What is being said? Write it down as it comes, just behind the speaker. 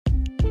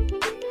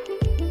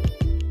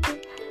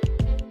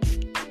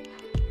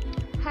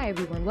Hi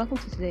everyone, welcome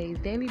to today's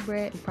Daily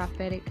Bread and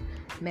Prophetic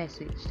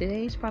Message.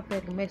 Today's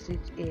prophetic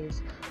message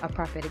is a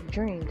prophetic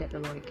dream that the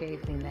Lord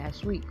gave me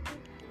last week.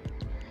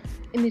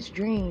 In this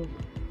dream,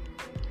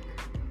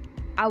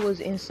 I was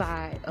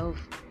inside of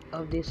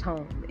this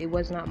home. It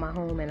was not my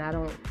home, and I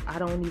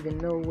don't even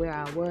know where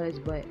I was,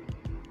 but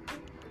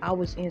I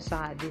was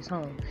inside this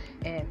home,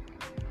 and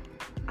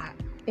I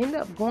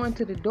ended up going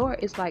to the door.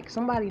 It's like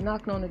somebody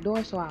knocked on the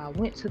door, so I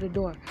went to the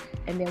door,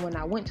 and then when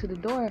I went to the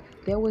door,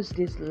 there was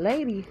this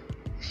lady.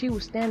 She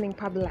was standing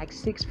probably like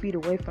 6 feet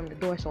away from the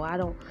door, so I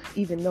don't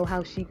even know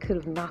how she could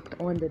have knocked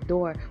on the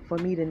door for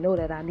me to know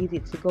that I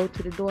needed to go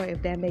to the door,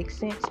 if that makes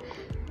sense.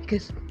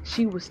 Because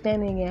she was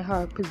standing in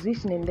her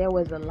position, and there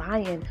was a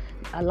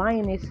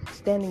lioness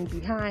standing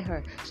behind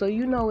her. So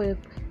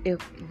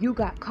if you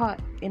got caught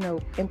in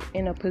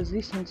a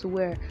position to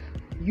where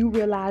you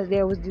realize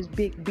there was this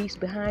big beast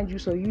behind you,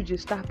 so you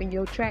just stop in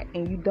your track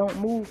and you don't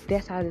move.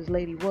 That's how this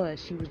lady was.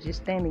 She was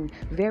just standing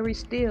very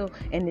still,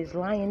 and this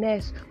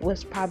lioness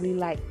was probably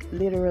like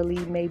literally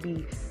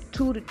maybe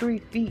 2 to 3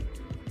 feet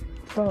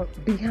from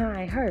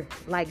behind her,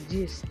 like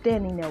just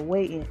standing there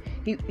waiting.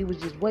 It was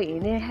just waiting.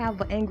 It didn't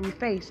have an angry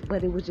face,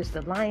 but it was just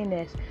a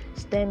lioness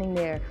standing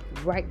there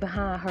right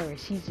behind her.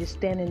 She's just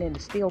standing in a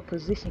still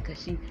position because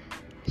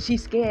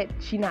she's scared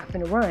she not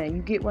finna run.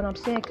 You get what I'm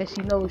saying? Because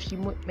she knows she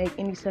wouldn't make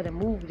any sudden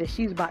move that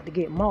she's about to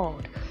get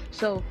mauled.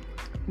 So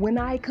when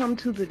I come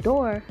to the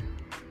door,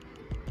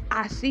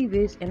 I see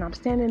this, and I'm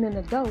standing in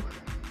the door,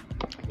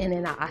 and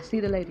then I see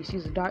the lady.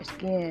 She's a dark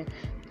skinned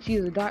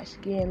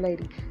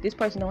lady. This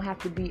person don't have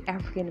to be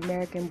African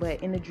American,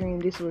 but in the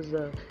dream,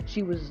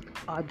 she was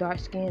a dark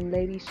skinned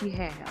lady. She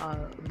had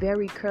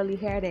very curly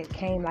hair that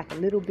came like a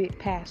little bit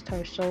past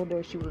her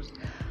shoulder. She was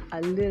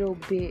a little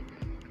bit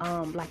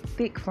like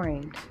thick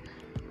framed,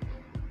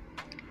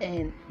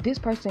 and this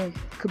person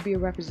could be a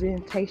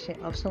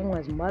representation of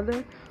someone's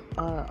mother,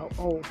 an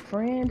old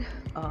friend,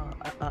 an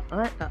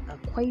aunt, an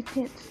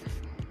acquaintance.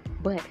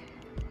 But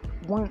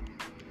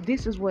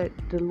this is what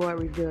the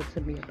Lord revealed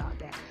to me about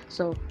that.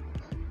 So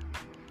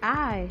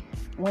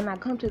when I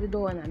come to the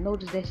door and I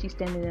notice that she's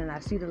standing there and I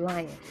see the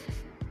lion,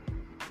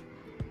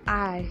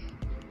 I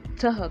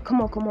tell her,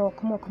 come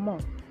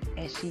on,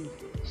 and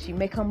she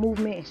make her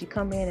movement, and she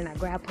come in, and I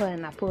grab her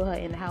and I pull her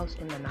in the house,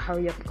 and then I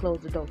hurry up and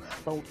close the door.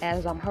 But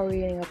as I'm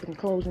hurrying up and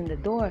closing the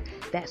door,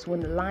 that's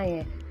when the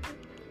lion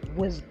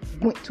went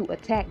to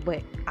attack,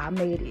 but I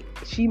made it.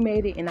 She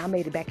made it, and I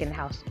made it back in the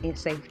house in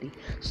safety.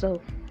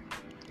 So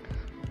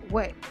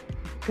what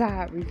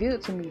God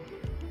revealed to me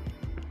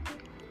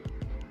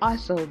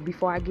also,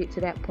 before I get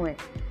to that point,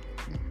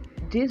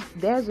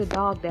 there's a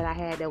dog that I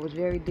had that was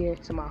very dear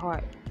to my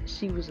heart.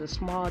 She was a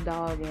small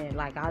dog, and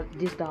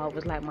this dog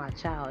was like my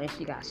child, and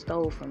she got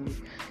stole from me,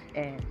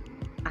 and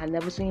I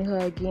never seen her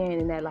again,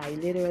 and that like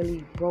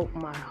literally broke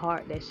my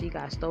heart that she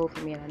got stole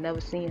from me, and I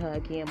never seen her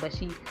again. But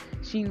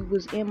she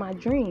was in my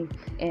dream,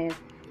 and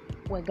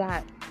when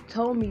God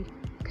told me,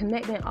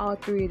 connecting all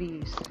three of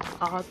these,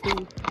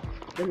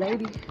 the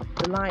lady,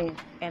 the lion,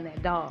 and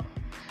that dog.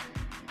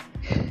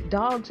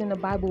 Dogs in the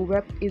Bible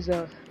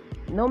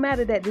no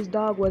matter that this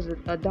dog was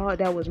a dog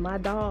that was my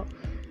dog,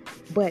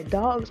 but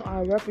dogs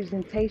are a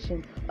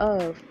representation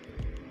of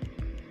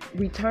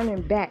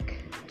returning back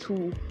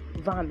to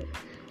vomit.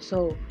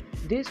 So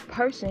this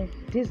person,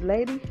 this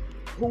lady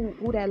who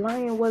that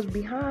lion was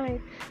behind,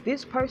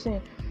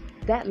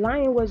 that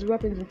lion was a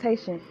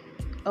representation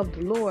of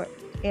the Lord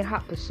in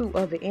hot pursuit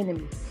of an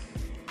enemy.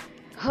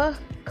 Her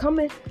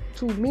coming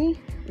to me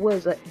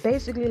was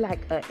basically like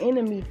an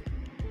enemy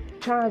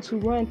trying to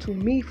run to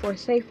me for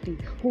safety,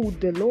 who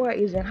the Lord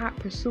is in hot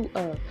pursuit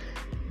of.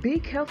 Be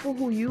careful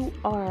who you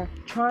are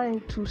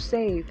trying to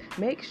save.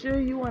 Make sure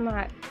you are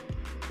not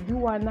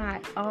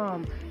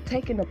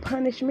taking the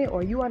punishment,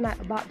 or you are not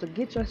about to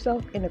get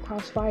yourself in the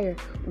crossfire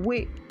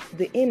with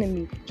the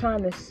enemy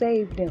trying to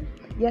save them.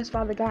 Yes,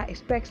 Father God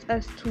expects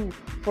us to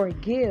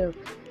forgive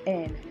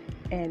and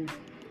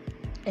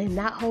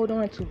not hold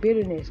on to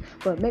bitterness,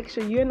 but make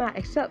sure you're not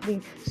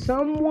accepting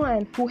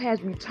someone who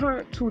has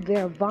returned to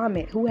their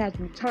vomit, who has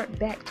returned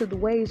back to the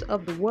ways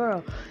of the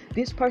world.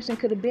 This person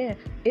could have been,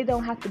 it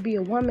don't have to be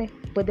a woman,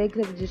 but they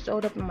could have just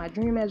showed up in my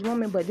dream as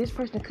woman, but this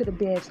person could have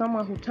been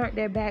someone who turned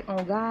their back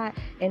on God,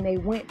 and they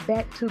went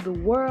back to the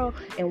world,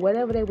 and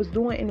whatever they was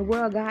doing in the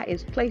world, God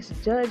is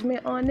placed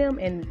judgment on them,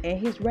 and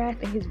his wrath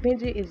and his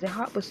vengeance is in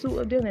hot pursuit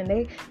of them,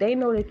 and they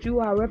know that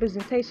you are a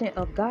representation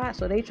of God,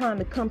 so they trying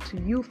to come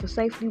to you for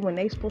safety when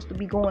they supposed to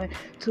be going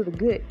to the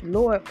good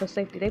Lord for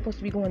safety. They supposed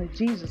to be going to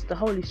Jesus, the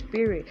Holy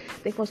Spirit.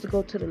 They supposed to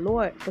go to the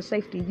Lord for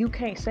safety. You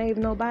can't save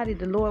nobody.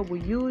 The Lord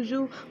will use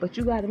you, but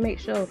you got to make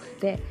sure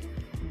that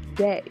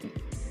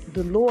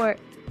the Lord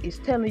is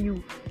telling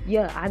you,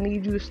 yeah, I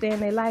need you to stay in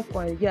their life,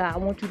 or yeah, I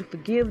want you to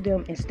forgive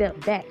them and step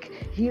back.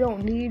 He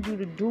don't need you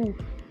to do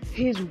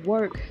his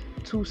work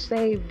to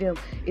save them.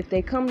 If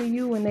they come to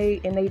you and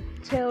they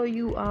tell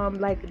you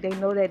like they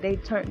know that they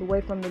turned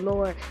away from the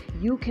Lord,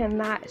 you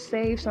cannot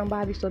save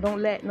somebody. So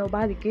don't let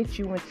nobody get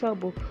you in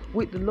trouble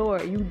with the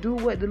Lord. You do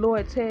what the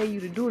Lord tell you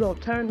to do. Don't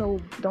turn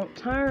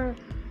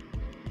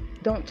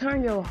Don't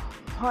turn your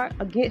heart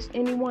against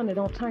anyone, or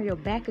don't turn your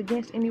back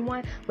against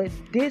anyone. But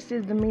this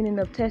is the meaning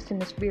of testing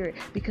the spirit,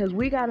 because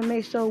we got to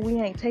make sure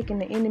we ain't taking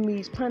the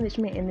enemy's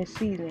punishment in this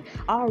season.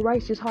 Our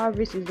righteous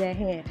harvest is at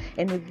hand,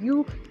 and if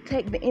you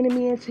take the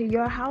enemy into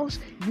your house,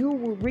 you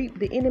will reap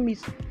the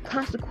enemy's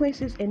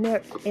consequences in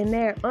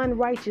their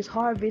unrighteous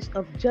harvest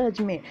of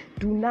judgment.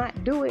 Do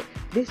not do it.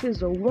 This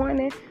is a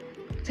warning.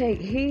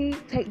 Take heed,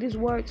 take this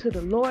word to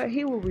the Lord.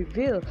 He will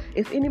reveal.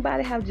 If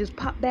anybody have just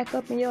popped back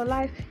up in your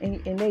life and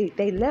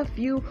they left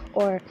you,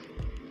 or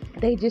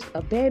they just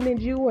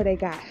abandoned you, or they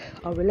got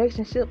a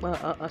relationship,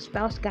 a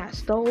spouse got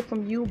stolen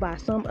from you by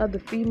some other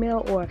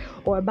female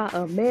or by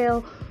a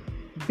male,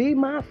 be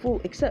mindful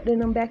accepting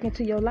them back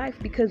into your life,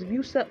 because if you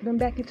accept them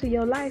back into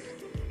your life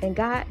and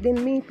God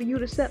didn't mean for you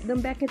to accept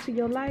them back into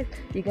your life,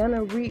 you're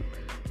gonna reap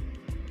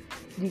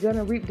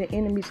the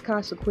enemy's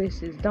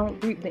consequences.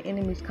 Don't reap the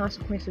enemy's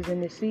consequences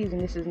in this season.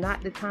 This is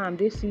not the time,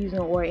 this season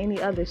or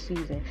any other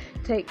season.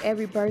 Take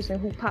every person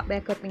who popped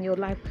back up in your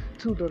life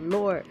to the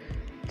Lord.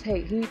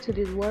 Take heed to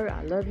this word.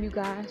 I love you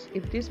guys.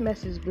 If this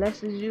message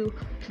blesses you,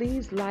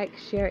 please like,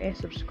 share, and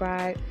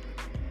subscribe.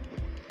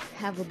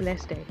 Have a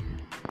blessed day.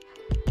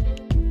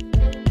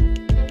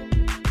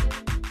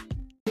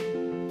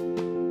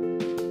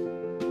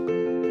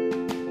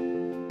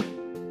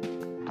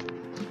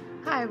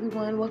 Hi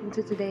everyone, welcome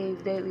to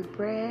today's Daily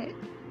Bread.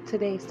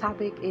 Today's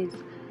topic is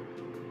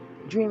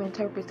dream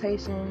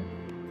interpretation,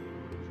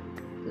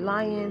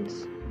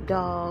 lions,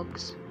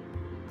 dogs.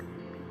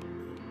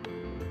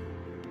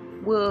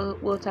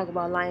 We'll talk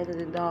about lions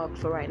and dogs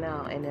for right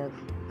now, and if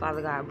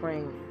Father God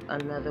bring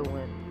another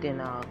one, then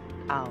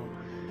I'll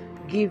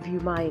give you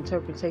my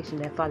interpretation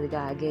that Father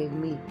God gave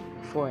me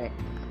for it.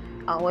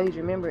 Always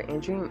remember,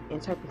 in dream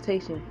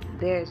interpretation,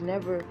 there's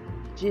never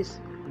just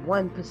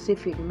one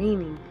specific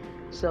meaning.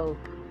 So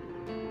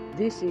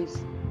this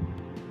is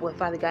what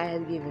Father God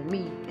has given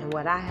me, and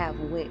what I have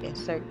went and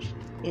searched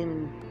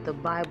in the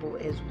Bible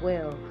as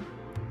well.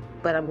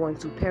 But I'm going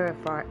to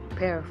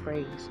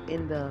paraphrase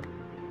in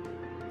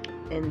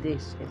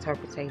this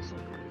interpretation.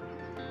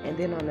 And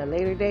then on a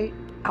later date,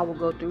 I will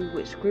go through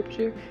with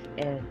scripture,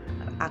 and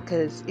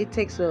because it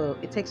takes a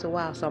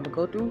while, so I'm gonna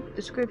go through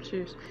the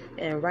scriptures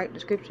and write the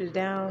scriptures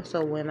down.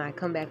 So when I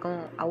come back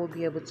on, I will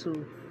be able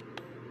to.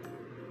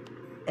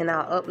 And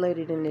I'll upload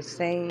it in the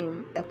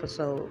same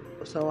episode,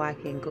 so I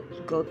can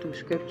go through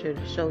scripture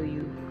to show you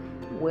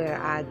where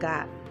I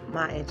got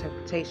my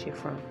interpretation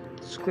from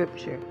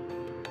scripture,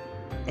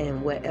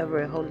 and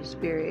whatever Holy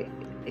Spirit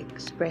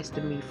expressed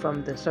to me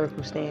from the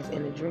circumstance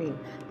in the dream.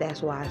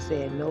 That's why I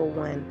said no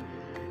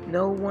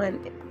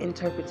one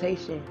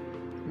interpretation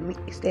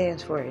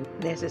stands for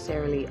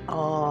necessarily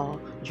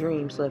all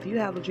dreams. So if you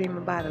have a dream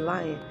about a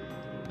lion,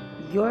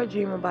 your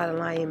dream about a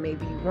lion may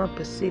be one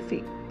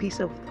specific piece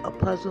of a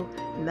puzzle.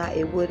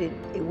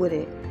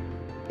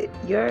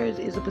 Yours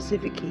is a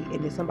specific key,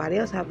 and then somebody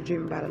else have a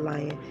dream about a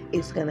lion,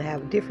 it's gonna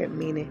have a different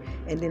meaning,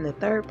 and then the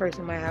third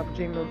person might have a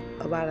dream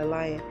about a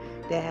lion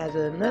that has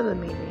another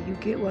meaning. You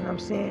get what I'm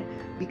saying?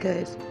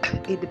 Because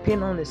it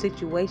depends on the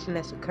situation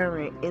that's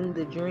occurring in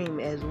the dream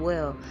as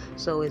well.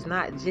 So it's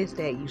not just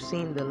that you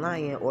seen the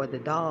lion or the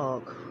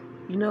dog.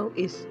 You know,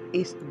 it's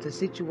the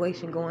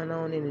situation going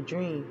on in the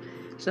dream.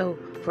 So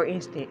for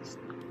instance,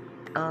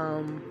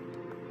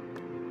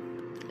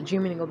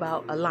 dreaming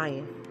about a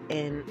lion,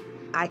 and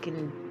I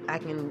can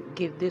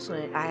give this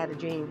one. I had a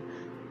dream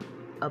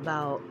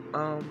about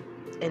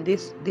and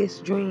this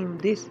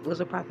was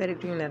a prophetic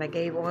dream that I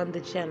gave on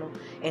the channel,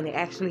 and it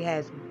actually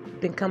has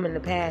been coming to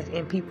pass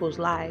in people's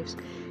lives.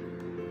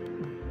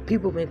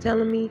 People been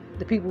telling me,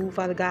 the people who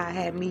Father God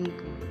had me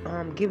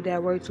give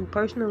that word to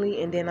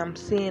personally, and then I'm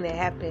seeing it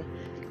happen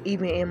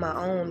even in my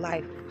own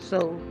life.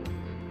 So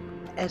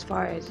as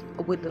far as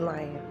with the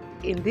lion,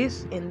 in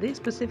this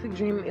specific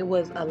dream, it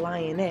was a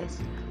lioness.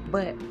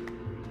 But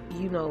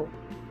you know,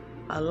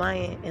 a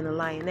lion and a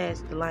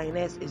lioness, the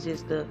lioness is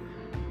just the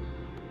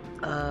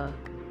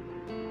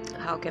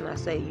how can I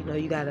say, you know,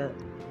 you gotta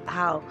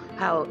how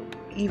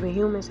even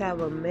humans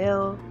have a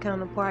male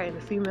counterpart and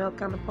a female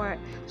counterpart.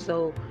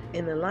 So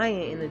in the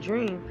lion, in the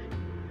dream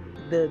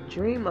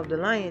of the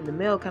lion, the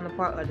male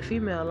counterpart or the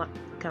female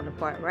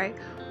counterpart, right?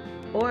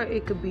 Or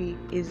it could be,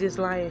 is this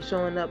lion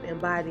showing up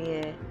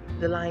embodying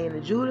the Lion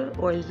of Judah,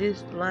 or is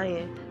this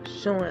lion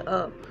showing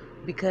up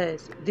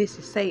because this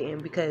is Satan?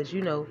 Because,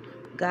 you know,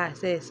 God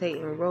says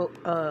Satan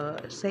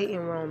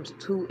roams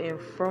to and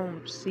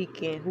from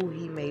seeking who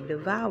he may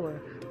devour,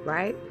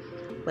 right?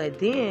 But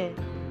then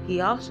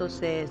he also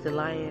says the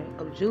Lion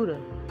of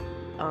Judah,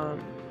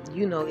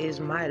 you know,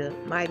 is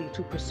mighty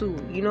to pursue.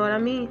 You know what I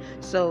mean?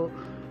 So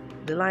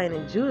the Lion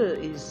of Judah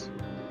is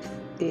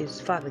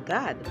Father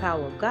God, the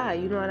power of God.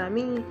 You know what I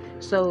mean?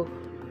 So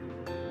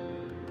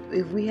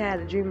if we had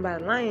a dream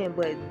about a lion,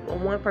 but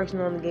one person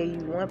only gave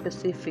you one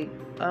specific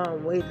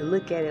way to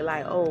look at it,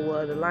 like, oh,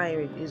 well, the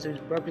lion is a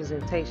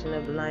representation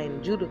of the Lion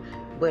of Judah,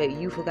 but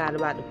you forgot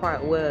about the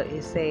part where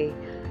it say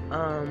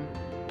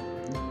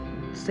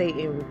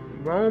Satan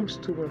roams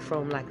to and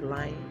from like a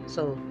lion.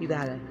 So you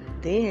gotta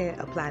then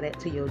apply that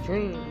to your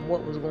dream,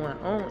 what was going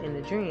on in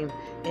the dream.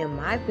 In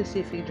my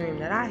specific dream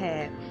that I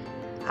had,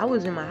 I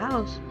was in my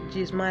house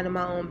just minding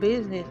my own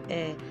business,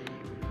 and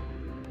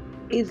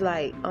it's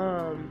like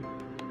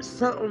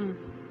something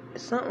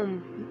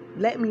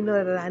let me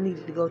know that I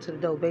needed to go to the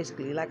door,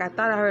 basically. Like, I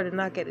thought I heard a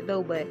knock at the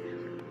door, but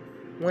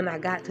when I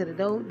got to the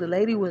door, the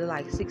lady was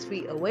like 6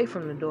 feet away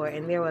from the door,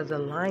 and there was a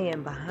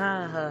lion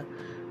behind her.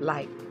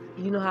 Like,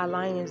 you know how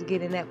lions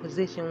get in that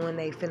position when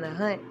they finna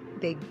hunt?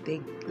 They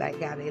like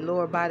got their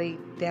lower body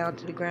down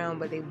to the ground,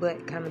 but their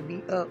butt kind of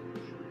be up.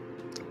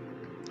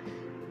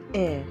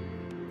 And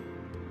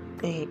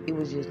it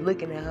was just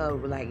looking at her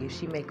like, if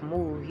she make a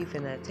move, he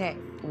finna attack.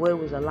 Well, it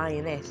was a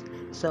lioness.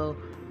 So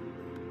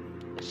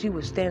she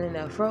was standing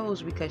there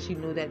froze because she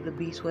knew that the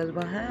beast was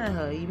behind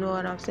her. You know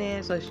what I'm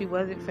saying? So she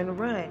wasn't finna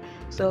run.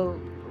 So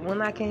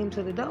when I came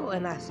to the door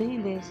and I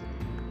seen this,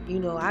 you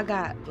know, I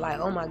got like,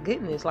 oh my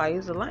goodness, like,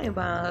 it's a lion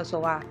behind her.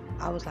 So I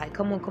was like,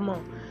 come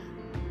on.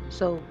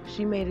 So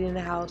she made it in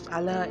the house.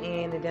 I let her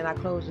in, and then I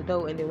closed the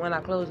door. And then when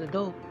I closed the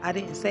door, I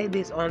didn't say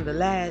this on the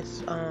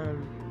last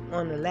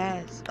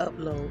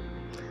upload,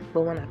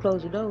 but when I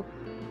closed the door,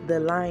 the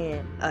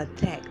lion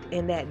attacked,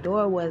 and that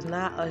door was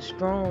not a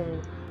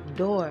strong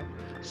door.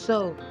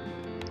 So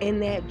in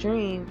that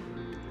dream,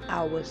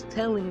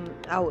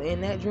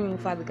 in that dream,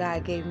 Father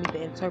God gave me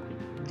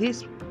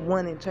this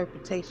one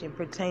interpretation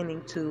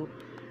pertaining to: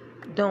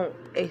 don't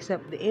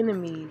accept the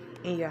enemy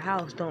in your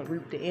house, don't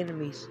reap the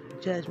enemy's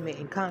judgment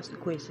and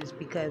consequences,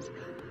 because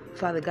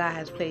Father God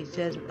has placed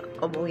judgment.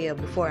 Oh yeah,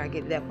 before I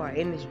get to that part,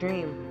 in this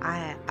dream,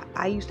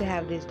 I used to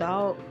have this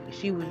dog.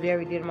 She was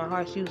very dear to my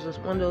heart. She was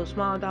one of those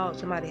small dogs.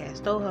 Somebody had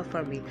stole her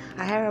from me.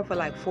 I had her for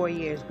like 4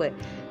 years, but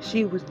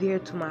she was dear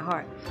to my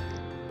heart.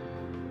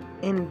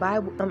 In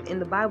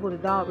the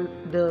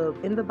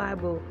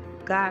Bible,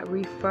 God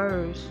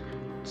refers.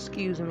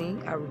 Excuse me,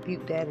 I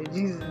rebuke that in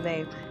Jesus'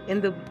 name.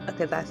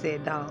 Because I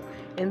said dog.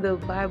 In the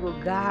Bible,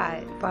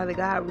 Father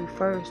God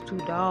refers to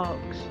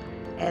dogs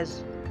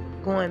as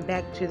going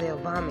back to their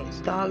vomits.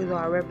 Dogs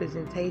are a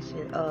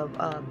representation of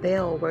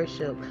Baal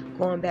worship.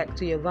 Going back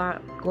to your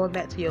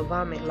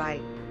vomit,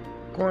 like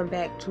going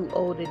back to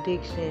old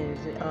addictions,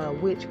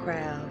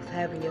 witchcraft,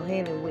 having your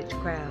hand in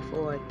witchcraft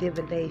or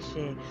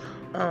divination.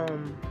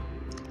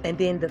 And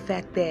then the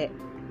fact that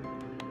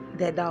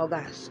dog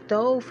got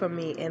stole from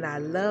me, and I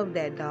love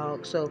that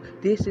dog. So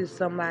this is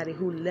somebody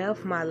who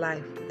left my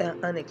life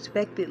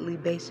unexpectedly,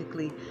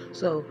 basically.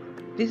 So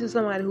this is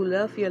somebody who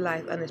left your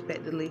life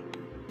unexpectedly,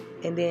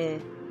 and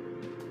then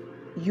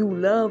you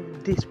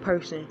love this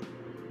person,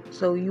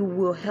 so you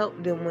will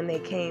help them when they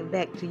came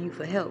back to you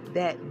for help.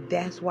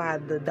 That's why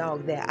the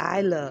dog that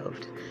I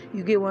loved.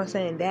 You get what I'm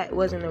saying? That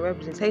wasn't a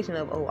representation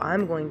of, oh,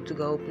 I'm going to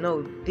go.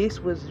 No, this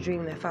was a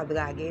dream that Father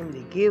God gave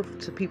me to give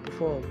to people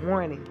for a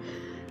warning.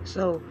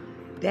 So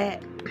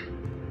that,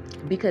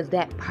 because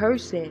that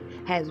person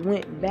has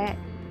went back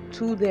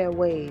to their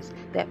ways,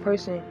 that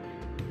person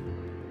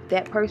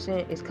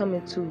is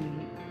coming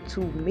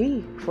to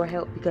me for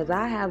help, because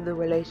I have the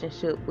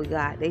relationship with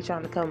God. They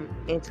trying to come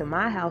into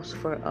my house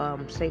for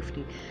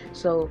safety.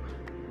 So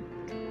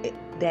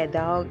that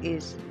dog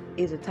is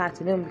attached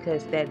to them,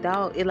 because that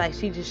dog, it like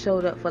she just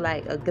showed up for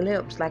like a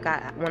glimpse. Like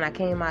when I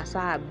came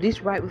outside,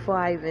 this right before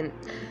I even,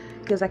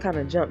 because I kind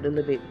of jumped a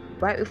little bit,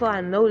 right before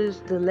I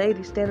noticed the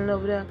lady standing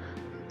over there.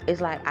 It's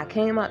like I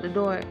came out the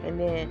door, and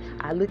then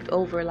I looked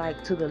over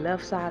like to the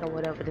left side or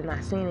whatever. Then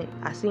I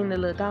seen the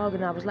little dog,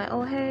 and I was like,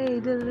 oh hey,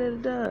 da da da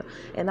da.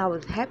 And I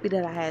was happy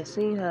that I had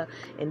seen her.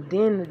 And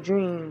then the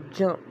dream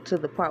jumped to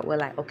the part where,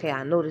 like, okay,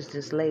 I noticed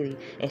this lady,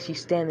 and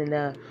she's standing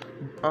there,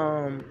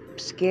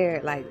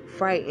 scared, like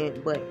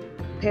frightened, but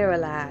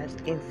paralyzed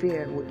in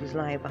fear with this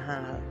lion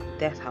behind her.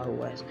 That's how it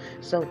was.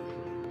 So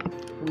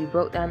we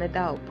broke down the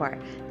dog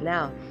part.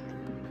 Now,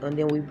 and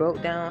then we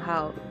broke down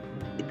how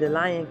the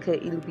lion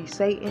could either be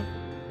Satan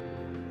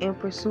in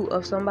pursuit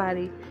of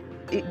somebody.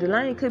 The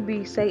lion could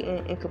be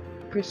Satan in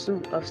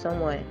pursuit of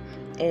someone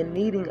and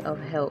needing of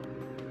help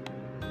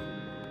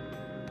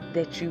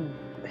that you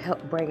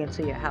help bring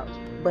into your house.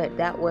 But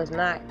that was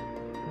not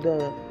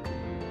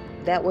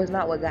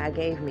what God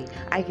gave me.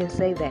 I can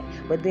say that,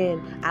 but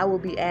then I will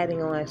be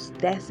adding on.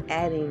 That's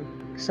adding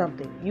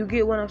something. You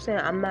get what I'm saying?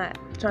 I'm not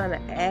trying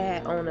to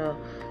add on a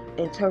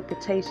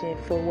interpretation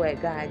for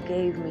what God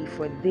gave me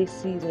for this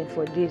season,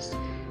 for this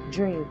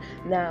dream.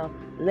 Now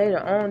later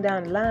on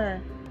down the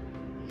line,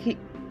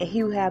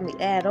 he will have me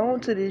add on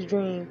to this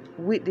dream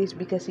with this,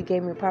 because he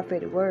gave me a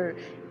prophetic word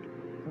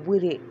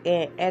with it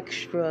and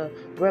extra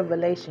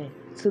revelation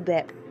to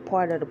that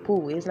part of the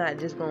pool. It's not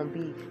just gonna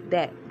be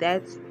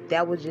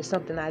that was just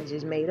something I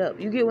just made up.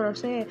 You get what I'm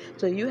saying?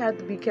 So you have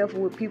to be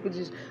careful with people.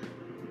 Just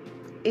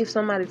if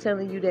somebody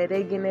telling you that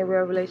they getting their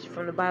revelation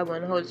from the Bible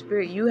and the Holy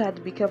Spirit, you have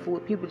to be careful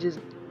with people just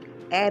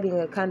adding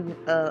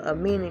a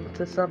meaning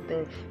to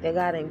something that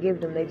God didn't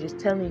give them. They just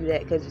telling you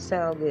that because it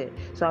sounds good.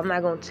 So I'm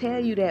not going to tell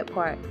you that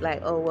part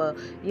like, oh, well,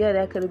 yeah,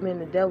 that could have been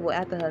the devil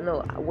after her.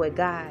 No, what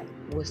God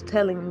was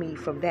telling me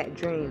from that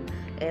dream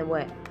and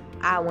what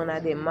when I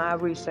did my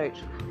research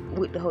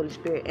with the Holy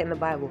Spirit and the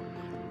Bible,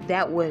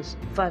 that was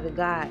Father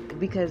God,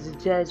 because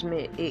it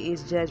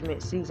is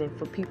judgment season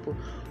for people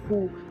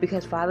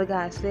because Father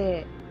God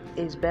said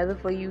it is better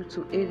for you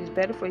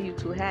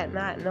to have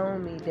not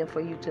known me than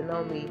for you to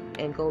know me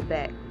and go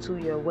back to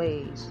your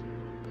ways.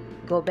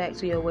 Go back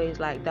to your ways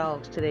like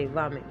dogs to their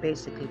vomit,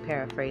 basically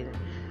paraphrasing.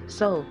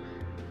 So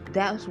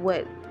that's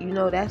what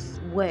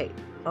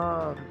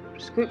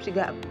scripture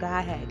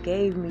God had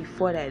gave me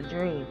for that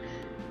dream.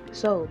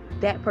 So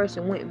that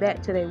person went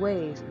back to their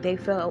ways. They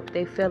fell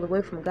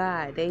away from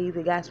God. They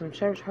either got some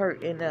church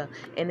hurt and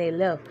they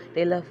left.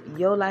 They left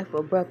your life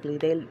abruptly.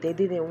 They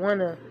didn't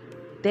wanna.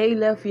 They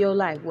left your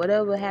life.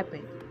 Whatever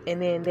happened,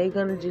 and then they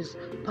gonna just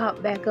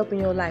pop back up in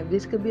your life.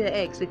 This could be an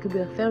ex. It could be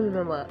a family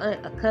member, a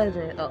aunt, a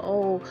cousin,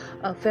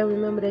 a family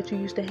member that you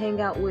used to hang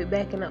out with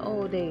back in the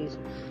old days.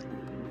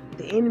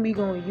 The enemy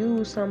gonna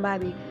use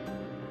somebody.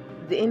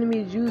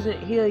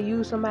 He'll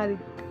use somebody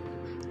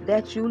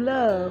that you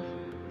love,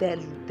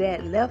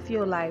 that left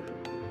your life,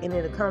 and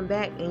it'll come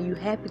back, and you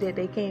happy that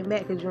they came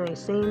back because you ain't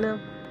seen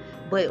them.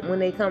 But when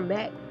they come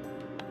back,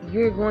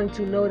 you're going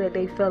to know that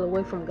they fell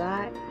away from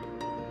God,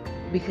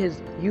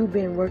 because you've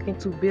been working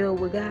to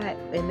build with God,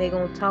 and they're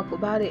going to talk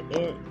about it,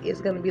 and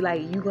it's going to be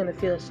like you're going to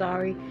feel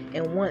sorry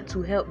and want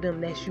to help them,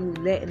 that you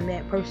letting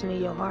that person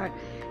in your heart,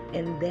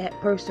 and that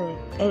person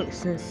ain't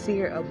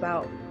sincere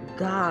about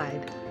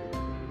God.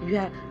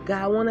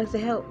 God want us to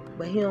help,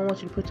 but he don't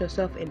want you to put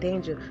yourself in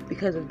danger,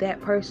 because if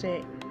that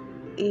person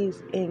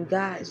is in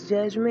God's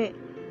judgment,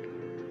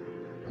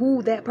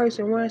 who that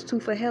person runs to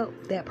for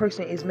help, that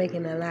person is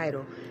making an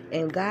idol.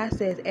 And God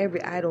says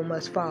every idol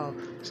must fall.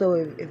 So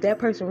if that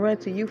person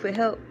runs to you for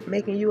help,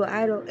 making you an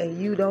idol,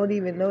 and you don't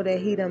even know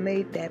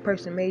that that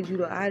person made you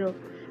the idol,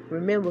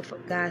 remember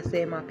God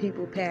said, my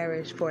people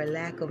perish for a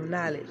lack of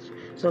knowledge.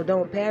 So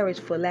don't perish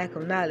for lack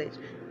of knowledge.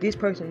 This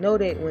person know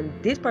that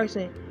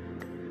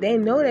they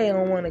know they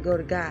don't want to go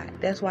to God.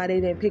 That's why they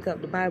didn't pick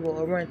up the Bible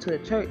or run to a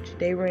church.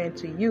 They ran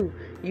to you.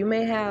 You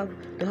may have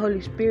the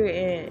Holy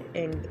Spirit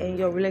and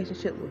your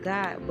relationship with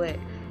God, but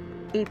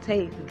it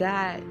takes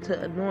God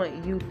to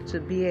anoint you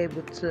to be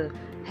able to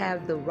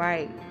have the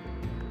right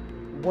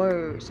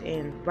words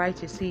and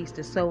righteous seeds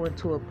to sow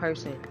into a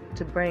person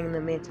to bring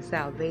them into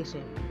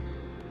salvation.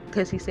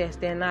 Because he said,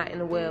 stand not in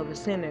the way of a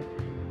sinner,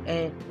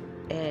 and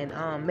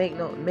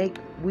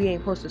we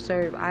ain't supposed to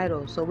serve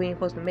idols, so we ain't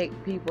supposed to make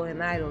people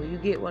an idol. You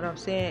get what I'm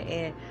saying?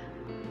 And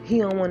he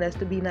don't want us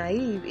to be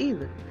naive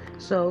either.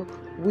 So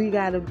we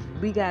gotta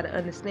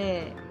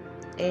understand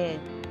and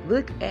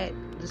look at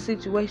the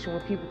situation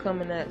when people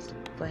come in us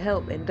for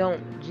help, and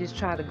don't just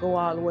try to go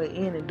all the way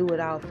in and do it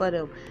all for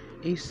them.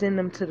 You send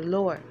them to the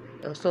Lord.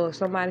 So if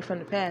somebody from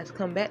the past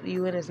come back to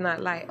you, and it's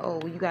not like,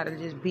 oh, you gotta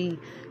just be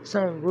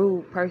some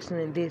rude person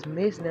and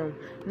dismiss them.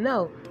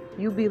 No,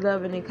 you be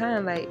loving and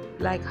kind,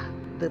 like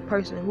the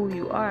person who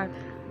you are,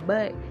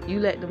 but you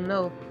let them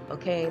know,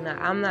 okay, now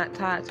I'm not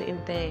tied to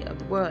anything of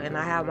the world, and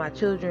I have my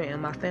children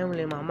and my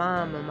family and my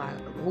mom and my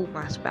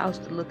spouse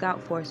to look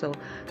out for, so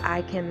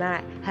I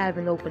cannot have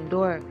an open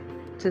door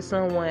to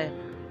someone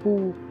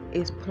who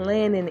is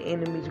playing in the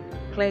enemy's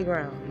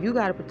playground. You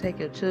got to protect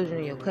your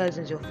children, your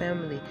cousins, your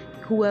family,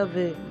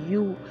 whoever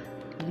you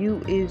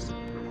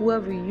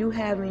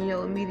have in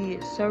your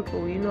immediate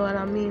circle, you know what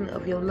I mean,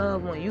 of your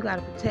loved one. You got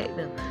to protect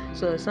them.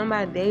 So if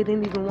somebody they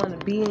didn't even want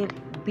to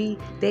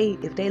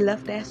if they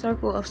left that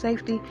circle of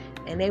safety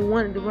and they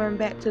wanted to run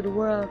back to the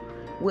world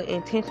with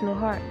intentional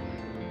heart,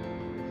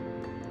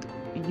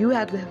 you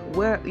have to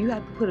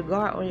put a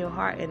guard on your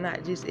heart and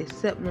not just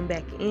accept them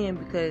back in,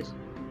 because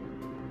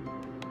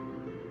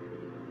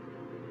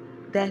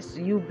that's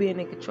you being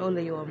in control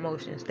of your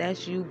emotions.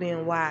 That's you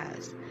being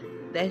wise.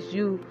 That's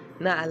you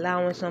not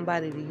allowing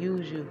somebody to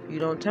use you. You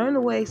don't turn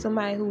away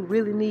somebody who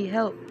really need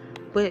help,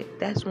 but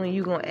that's when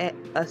you're going to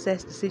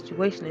assess the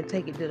situation and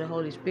take it to the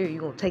Holy Spirit.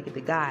 You're going to take it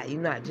to God.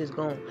 You're not just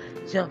going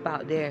to jump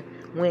out there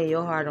wearing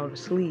your heart on the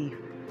sleeve,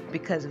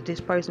 because if this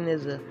person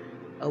is a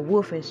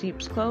wolf in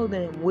sheep's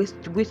clothing, which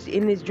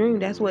in this dream,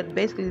 that's what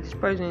basically this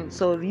person.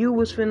 So if you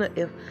was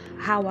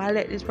how I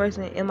let this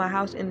person in my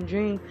house in the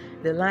dream,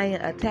 the lion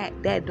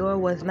attacked, that door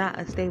was not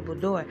a stable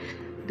door.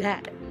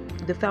 That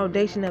the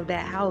foundation of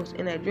that house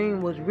in that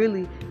dream was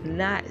really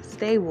not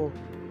stable.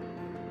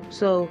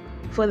 So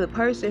for the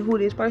person who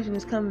this person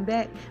is coming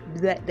back,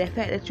 that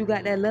fact that you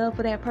got that love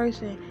for that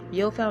person,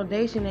 your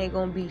foundation ain't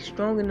gonna be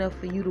strong enough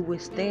for you to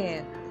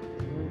withstand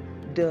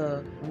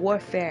the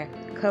warfare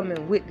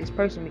coming with this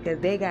person, because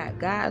they got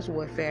God's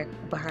warfare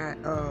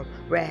behind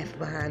wrath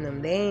behind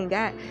them. They ain't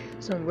got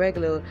some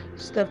regular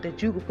stuff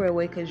that you can pray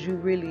away because you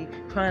really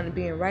trying to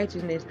be in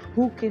righteousness.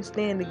 Who can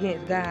stand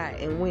against God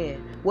and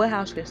win? What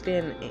house can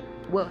stand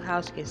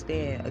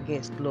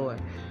against the Lord?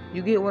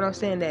 You get what I'm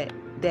saying?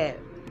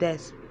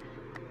 That's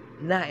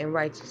not in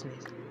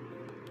righteousness.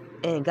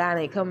 And God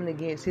ain't coming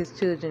against his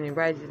children in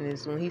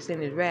righteousness. When he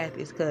send his wrath,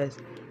 it's because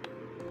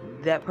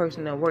that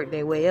person done worked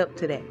their way up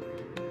to that.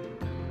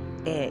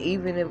 And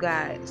even if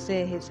God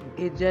sent his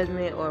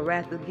judgment or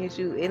wrath against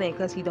you, it ain't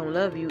because he don't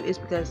love you. It's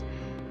because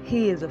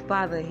He is a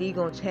father, and he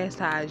gonna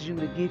chastise you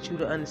to get you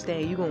to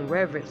understand. You gonna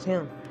reverence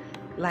him.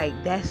 Like,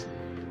 it's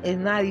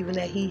not even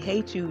that he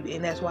hates you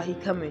and that's why he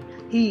coming.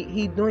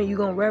 He doing, you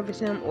gonna reverence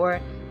him, or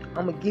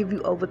I'm gonna give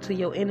you over to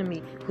your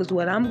enemy. Because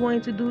what I'm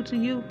going to do to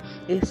you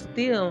is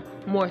still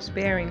more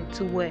sparing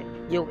to what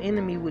your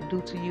enemy would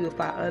do to you if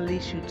I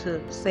unleash you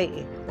to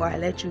Satan, or I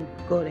let you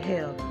go to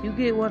hell. You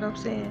get what I'm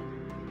saying?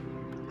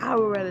 I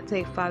would rather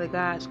take Father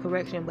God's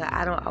correction, but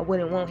I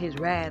wouldn't want his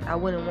wrath. I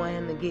wouldn't want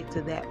him to get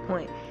to that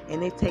point.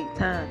 And it takes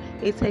time.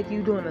 It takes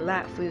you doing a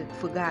lot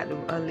for God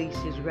to unleash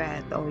his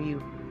wrath on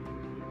you.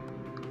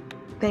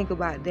 Think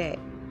about that.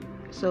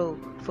 So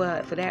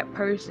for that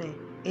person,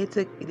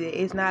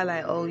 it's not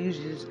like, oh, you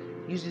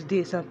just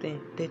did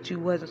something that you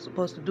wasn't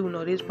supposed to do.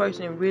 No, this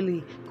person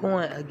really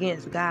going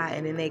against God,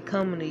 and then they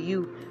coming to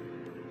you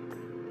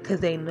because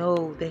they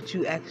know that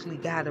you actually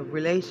got a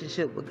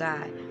relationship with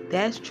God.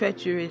 That's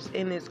treacherous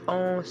in its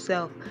own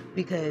self,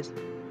 because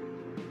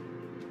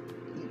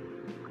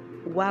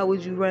why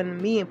would you run to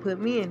me and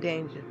put me in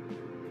danger?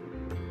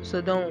 So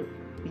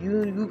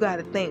you got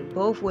to think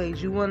both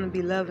ways. You want to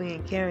be loving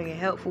and caring and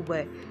helpful,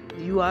 but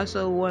you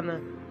also want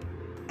to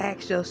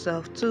ask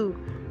yourself too,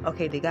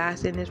 okay, did God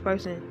send this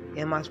person?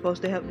 Am I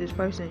supposed to help this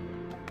person?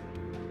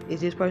 Is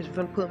this person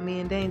going to put me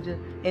in danger?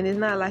 And it's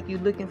not like you're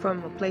looking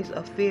from a place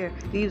of fear.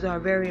 These are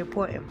very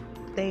important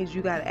things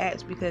you got to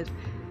ask, because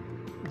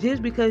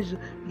just because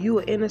you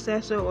an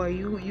intercessor, or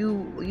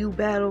you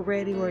battle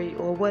ready,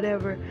 or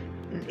whatever,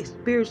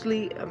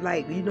 spiritually,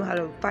 like, you know how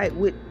to fight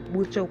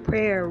with your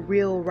prayer,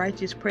 real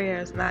righteous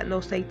prayers, not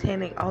no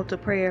satanic altar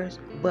prayers,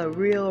 but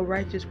real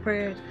righteous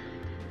prayers,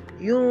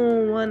 you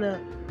don't want to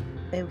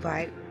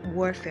invite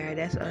warfare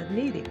that's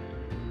unneeded.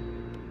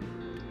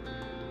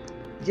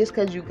 Just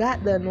because you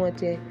got the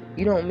anointing,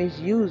 you don't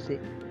misuse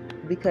it,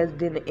 because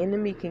then the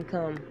enemy can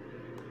come.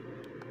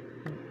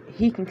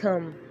 He can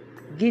come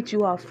get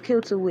you off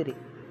kilter with it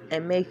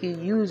and make you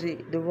use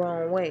it the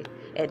wrong way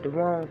at the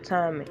wrong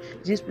time.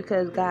 Just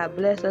because God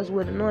bless us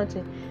with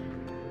anointing,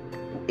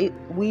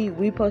 we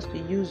supposed to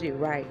use it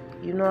right.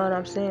 You know what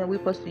I'm saying? We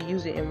supposed to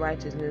use it in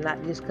righteousness,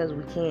 not just because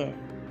we can,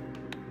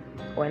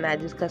 or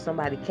not just because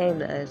somebody came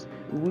to us.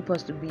 We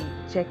supposed to be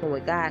checking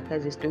with God,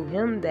 because it's through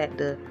him that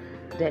the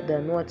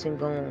anointing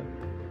gonna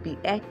be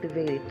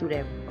activated through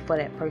that, for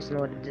that person,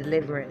 or the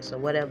deliverance, or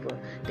whatever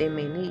they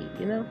may need,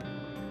 you know.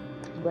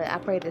 But I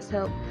pray this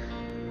helped.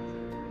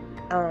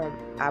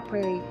 I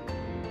pray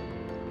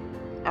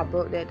I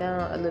broke that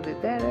down a little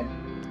bit better.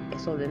 And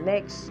so the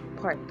next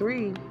part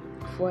 3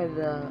 for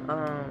the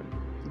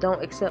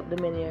don't accept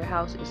them in your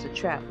house is a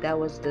trap. That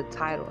was the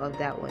title of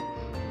that one.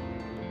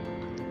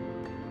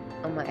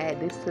 I'm gonna add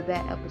this to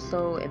that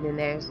episode, and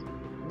then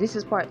this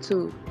is part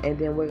 2, and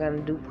then we're gonna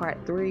do part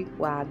 3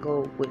 where I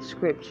go with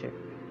scripture.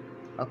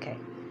 Okay.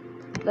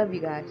 Love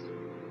you guys.